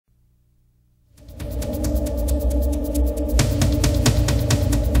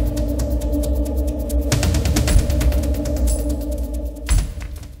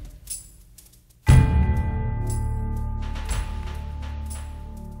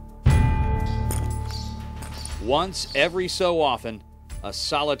Once every so often, a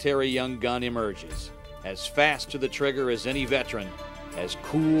solitary young gun emerges, as fast to the trigger as any veteran, as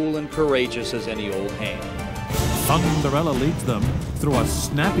cool and courageous as any old hand. Thunderello leads them through a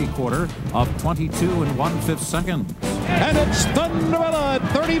snappy quarter of 22 1/5 seconds. And it's Thunderello at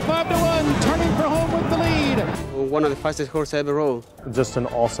 35-1, turning for home with the lead. One of the fastest horses I ever rode. Just an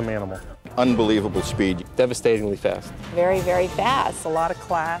awesome animal. Unbelievable speed. Devastatingly fast. Very, very fast. A lot of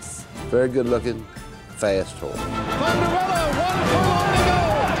class. Very good looking, fast horse. Thunderello, 1 furlong to go.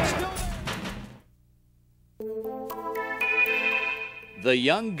 The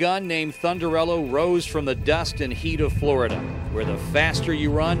young gun named Thunderello rose from the dust and heat of Florida, where the faster you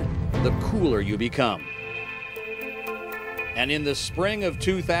run, the cooler you become. And in the spring of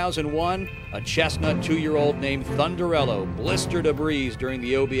 2001, a chestnut 2-year-old named Thunderello blistered a breeze during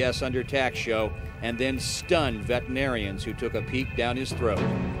the OBS Under Tax show and then stunned veterinarians who took a peek down his throat.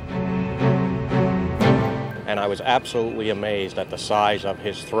 And I was absolutely amazed at the size of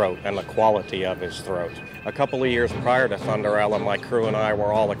his throat and the quality of his throat. A couple of years prior to Thunderello, my crew and I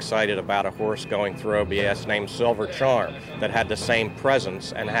were all excited about a horse going through OBS named Silver Charm that had the same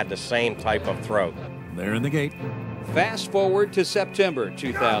presence and had the same type of throat. They're in the gate. Fast forward to September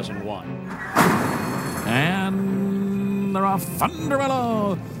 2001. And they're off.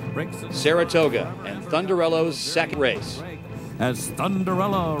 Thunderello breaks Saratoga and Thunderello's second race. as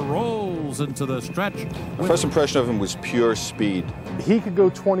Thunderello rolls into the stretch. My first impression of him was pure speed. He could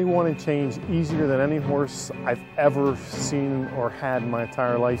go 21 and change easier than any horse I've ever seen or had in my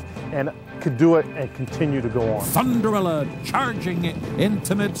entire life, and could do it and continue to go on. Thunderello charging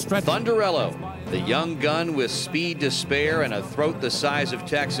into mid-stretch. Thunderello, the young gun with speed to spare and a throat the size of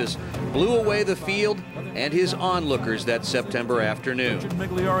Texas, blew away the field and his onlookers that September afternoon.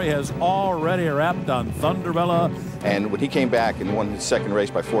 Migliore has already wrapped on Thunderello. And when he came back and won his second race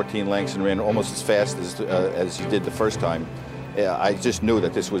by 14 lengths and ran almost as fast as he did the first time, I just knew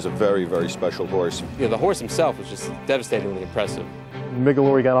that this was a very, very special horse. You know, the horse himself was just devastatingly impressive.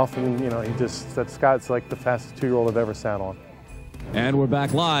 Migliore got off and, he just said, Scott's like the fastest 2-year-old I've ever sat on. And we're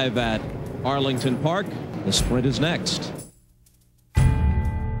back live at Arlington Park. The sprint is next.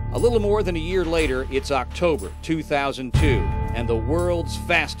 A little more than a year later, it's October 2002, and the world's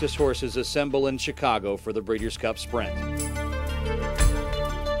fastest horses assemble in Chicago for the Breeders' Cup Sprint. Number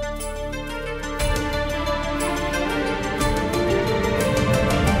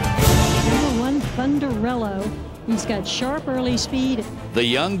 1, Thunderello. He's got sharp early speed. The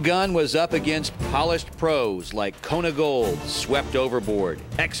young gun was up against polished pros like Kona Gold, Swept Overboard,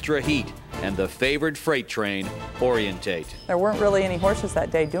 Extra Heat, and the favored freight train, Orientate. There weren't really any horses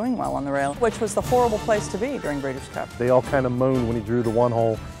that day doing well on the rail, which was the horrible place to be during Breeders' Cup. They all kind of moaned when he drew the one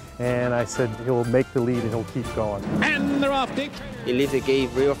hole, and I said he'll make the lead and he'll keep going. And they're off deep. He leaves the gate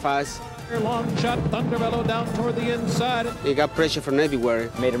real fast. Long shot, Thunderello down toward the inside. He got pressure from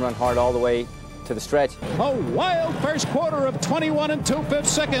everywhere. Made him run hard all the way to the stretch. A wild first quarter of 21 2/5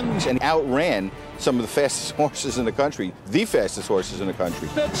 seconds. And outran some of the fastest horses in the country, the fastest horses in the country.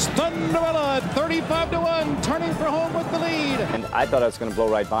 It's Thunderello at 35-1, turning for home with the lead. And I thought I was going to blow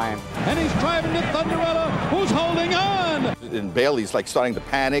right by him. And he's driving to Thunderello, who's holding on. And Bailey's like starting to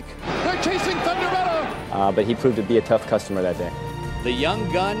panic. They're chasing Thunderello. But he proved to be a tough customer that day. The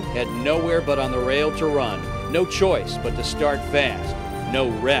young gun had nowhere but on the rail to run. No choice but to start fast. No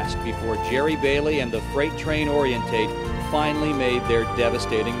rest before Jerry Bailey and the freight train Orientate finally made their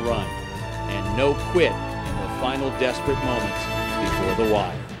devastating run. And no quit in the final desperate moments before the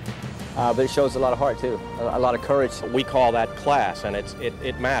wire. But it shows a lot of heart, too. A lot of courage. We call that class, and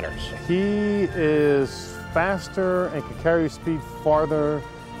it matters. He is faster and can carry speed farther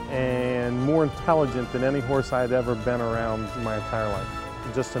and more intelligent than any horse I'd ever been around in my entire life.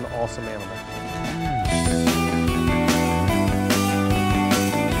 Just an awesome animal.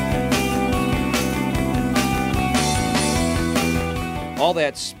 All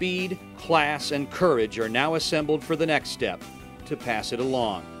that speed, class, and courage are now assembled for the next step, to pass it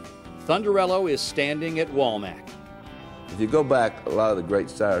along. Thunderello is standing at Walmack. If you go back, a lot of the great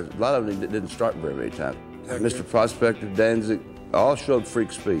stars, a lot of them didn't start very many times. Mr. Prospector, Danzig, all showed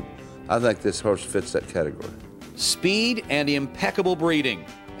freak speed. I think this horse fits that category. Speed and impeccable breeding,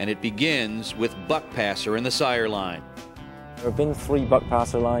 and it begins with Buckpasser in the sire line. There have been 3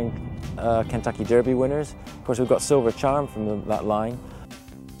 Buckpasser line Kentucky Derby winners. Of course, we've got Silver Charm from that line.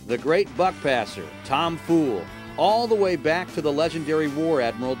 The great Buckpasser, Tom Fool, all the way back to the legendary War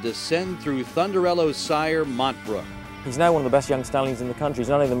Admiral, descend through Thunderello's sire, Montbrook. He's now one of the best young stallions in the country. He's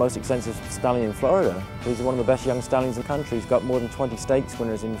not only the most expensive stallion in Florida, but he's one of the best young stallions in the country. He's got more than 20 stakes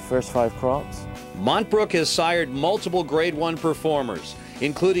winners in the first 5 crops. Montbrook has sired multiple Grade 1 performers,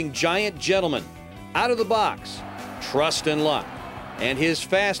 including Giant Gentleman, Out of the box, Trust and Luck, and his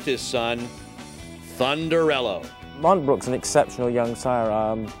fastest son, Thunderello. Montbrook's an exceptional young sire.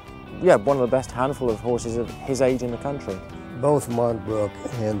 One of the best handful of horses of his age in the country. Both Montbrook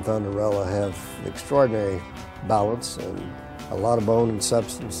and Thunderello have extraordinary balance and a lot of bone and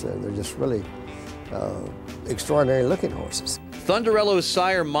substance. They're just really extraordinary looking horses. Thunderello's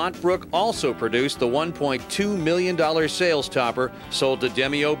sire Montbrook also produced the $1.2 million sales topper sold to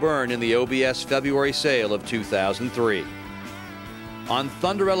Demi O'Byrne in the OBS February sale of 2003. On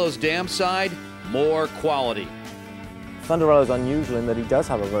Thunderello's dam side, more quality. Thunderello's unusual in that he does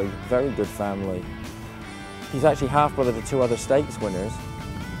have a very good family. He's actually half-brother to two other stakes winners,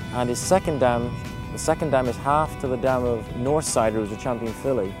 and his second dam, the second dam is half to the dam of Northsider, who's a champion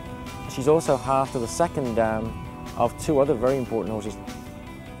filly. She's also half to the second dam of two other very important horses,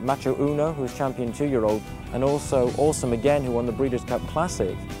 Macho Uno, who's champion 2-year-old, and also Awesome Again, who won the Breeders' Cup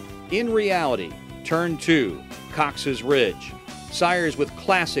Classic. In reality, Turn 2, Cox's Ridge, sires with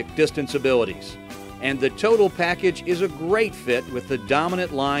classic distance abilities. And the total package is a great fit with the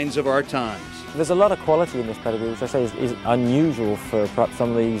dominant lines of our times. There's a lot of quality in this pedigree, which I say is unusual for perhaps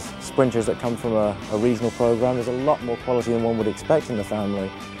some of these sprinters that come from a regional program. There's a lot more quality than one would expect in the family.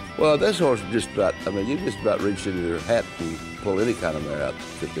 Well, this horse just about, you just about reach into your hat and pull any kind of mare out to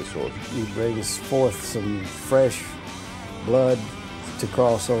fit this horse. He brings forth some fresh blood to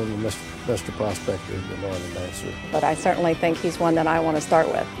cross over Mr. Prospector, the Northern Dancer. But I certainly think he's one that I want to start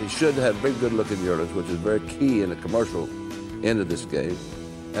with. He should have big, good-looking yearlings, which is very key in the commercial end of this game,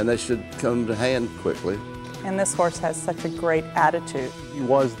 and they should come to hand quickly. And this horse has such a great attitude. He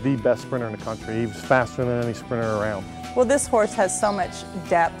was the best sprinter in the country. He was faster than any sprinter around. Well, this horse has so much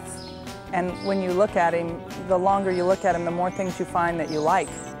depth, and when you look at him, the longer you look at him, the more things you find that you like.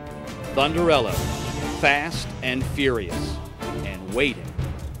 Thunderello, fast and furious, and waiting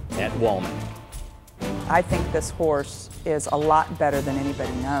at Walnut. I think this horse is a lot better than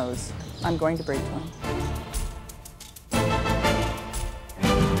anybody knows. I'm going to breed to him.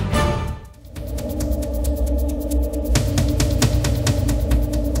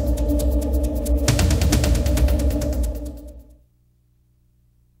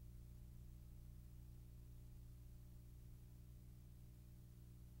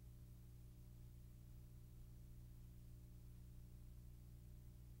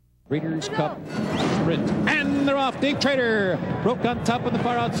 Breeders' Cup Sprint. And they're off. Day Trader broke on top on the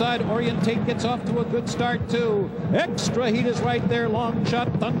far outside. Orientate gets off to a good start, too. Extra Heat is right there. Long shot.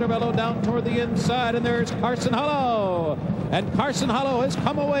 Thunderello down toward the inside. And there's Carson Hollow. And Carson Hollow has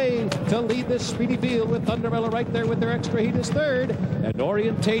come away to lead this speedy field with Thunderello right there with their Extra Heat is third. And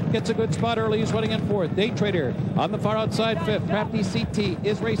Orientate gets a good spot early. He's running in fourth. Day Trader on the far outside fifth. Crafty CT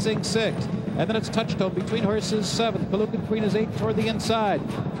is racing sixth. And then it's Touchstone between horses seventh. Pelucan Queen is eighth toward the inside.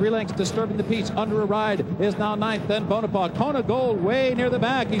 3 lengths Disturbing the Peace. Under a Ride is now ninth. Then Bonaparte. Kona Gold way near the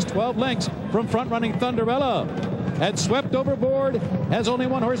back. He's 12 lengths from front running Thunderello. And swept overboard, has only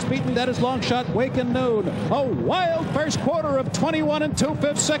one horse beaten. That is Long Shot, Wake and Noon. A wild first quarter of 21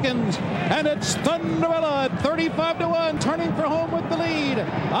 2/5 seconds. And it's Thunderello at 35-1, turning for home with the lead.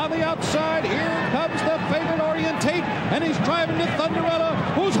 On the outside, here comes the favorite Orientate, and he's driving to Thunderello,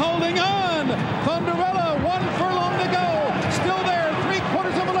 who's holding on. Thunderello, 1 furlong to go. Still there,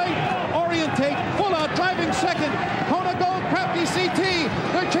 3/4 of a length. Orientate, full out, driving second. Kona Gold, Crafty CT.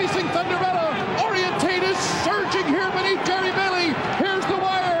 They're chasing Thunderello. Orientate is surging here beneath Jerry Bailey. Here's the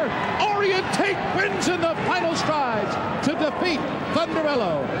wire. Orientate wins in the final strides to defeat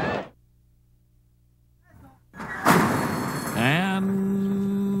Thunderello.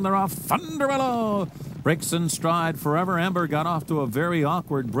 And they're off. Thunderello breaks in stride. Forever Amber got off to a very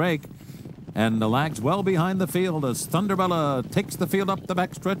awkward break, and the lags well behind the field as Thunderello takes the field up the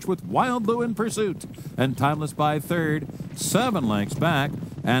backstretch with Wild Blue in pursuit, and Timeless by third, 7 lengths back,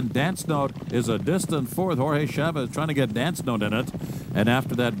 and Dance Note is a distant fourth. Jorge Chavez trying to get Dance Note in it, and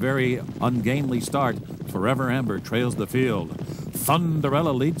after that very ungainly start, Forever Amber trails the field.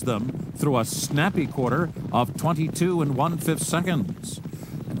 Thunderello leads them through a snappy quarter of 22 1/5 seconds.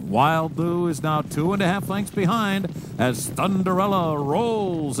 Wild Blue is now 2.5 lengths behind as Thunderello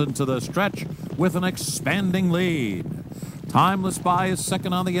rolls into the stretch with an expanding lead. Timeless By is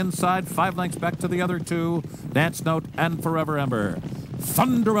second on the inside, 5 lengths back to the other two, Dance Note and Forever Amber.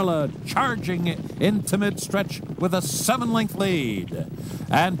 Thunderello charging into mid-stretch with a 7-length lead.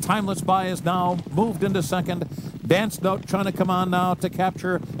 And Timeless By is now moved into second. Dance Note trying to come on now to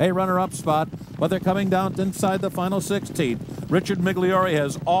capture a runner-up spot, but they're coming down inside the final 16th. Richard Migliore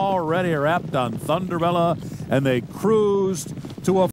has already wrapped on Thunderello, and they cruised to a